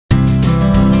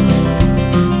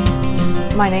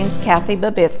My name's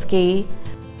Babitzke.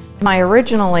 My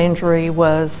original injury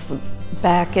was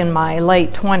back in my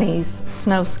late 20s,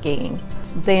 snow skiing.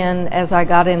 Then as I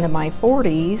got into my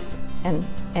 40s and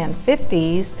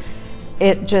 50s,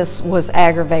 it just was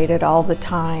aggravated all the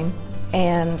time.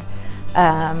 And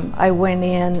I went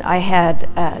in, I had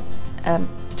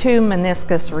 2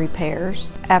 meniscus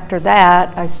repairs. After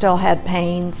that, I still had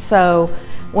pain, so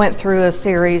went through a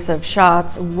series of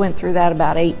shots, went through that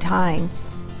about 8 times.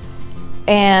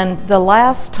 And the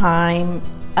last time,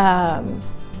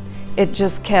 it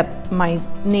just kept, my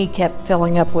knee kept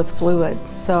filling up with fluid.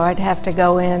 So I'd have to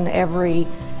go in every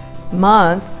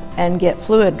month and get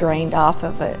fluid drained off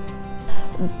of it.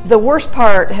 The worst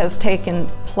part has taken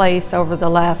place over the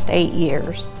last 8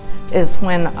 years, is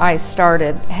when I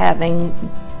started having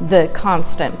the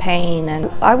constant pain.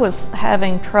 And I was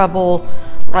having trouble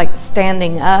like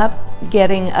standing up,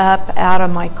 getting up out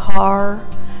of my car,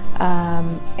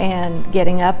 and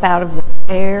getting up out of the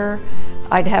chair.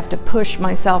 I'd have to push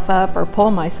myself up or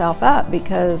pull myself up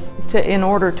because in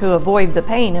order to avoid the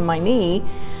pain in my knee,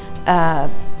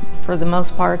 for the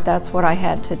most part, that's what I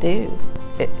had to do.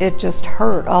 It just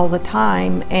hurt all the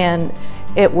time, and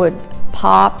it would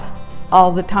pop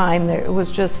all the time. It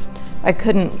was just, I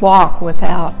couldn't walk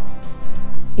without,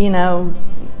 you know,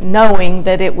 knowing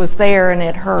that it was there and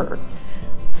it hurt.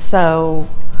 So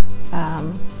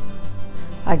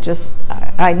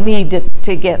I needed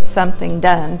to get something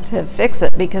done to fix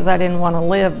it because I didn't want to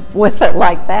live with it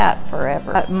like that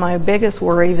forever. My biggest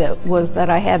worry was that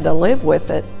I had to live with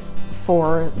it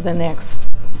for the next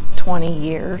 20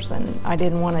 years, and I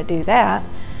didn't want to do that.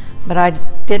 But I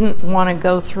didn't want to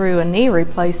go through a knee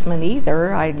replacement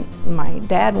either. My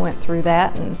dad went through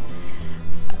that, and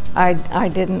I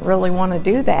didn't really want to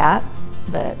do that,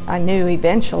 but I knew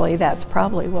eventually that's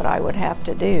probably what I would have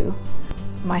to do.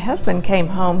 My husband came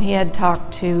home. He had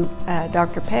talked to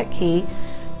Dr. Pettke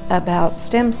about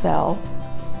stem cell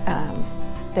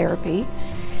therapy,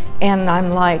 and I'm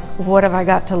like, what have I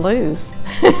got to lose?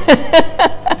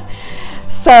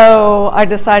 So I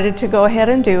decided to go ahead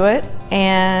and do it,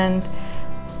 and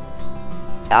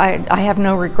I have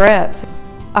no regrets.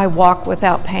 I walk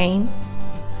without pain.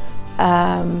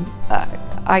 One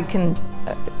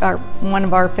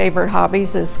of our favorite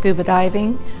hobbies is scuba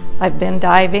diving. I've been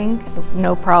diving,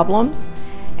 no problems,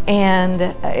 and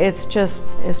it's just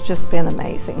been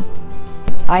amazing.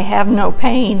 I have no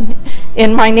pain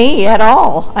in my knee at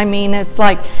all. I mean, it's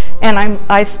like, and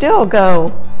I still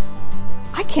go,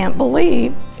 I can't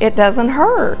believe it doesn't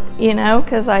hurt, you know,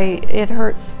 because it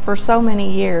hurts for so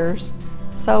many years,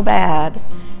 so bad,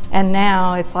 and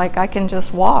now it's like I can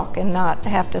just walk and not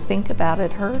have to think about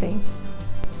it hurting.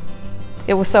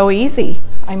 It was so easy.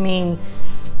 I mean,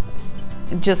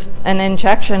 just an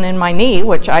injection in my knee,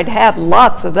 which I'd had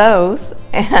lots of those,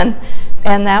 and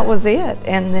that was it.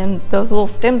 And then those little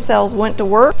stem cells went to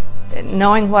work.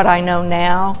 Knowing what I know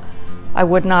now, I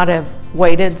would not have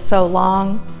waited so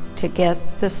long to get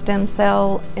the stem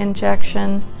cell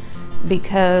injection,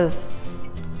 because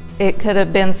it could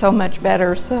have been so much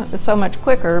better, so much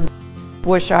quicker.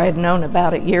 Wish I had known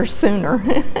about it years sooner.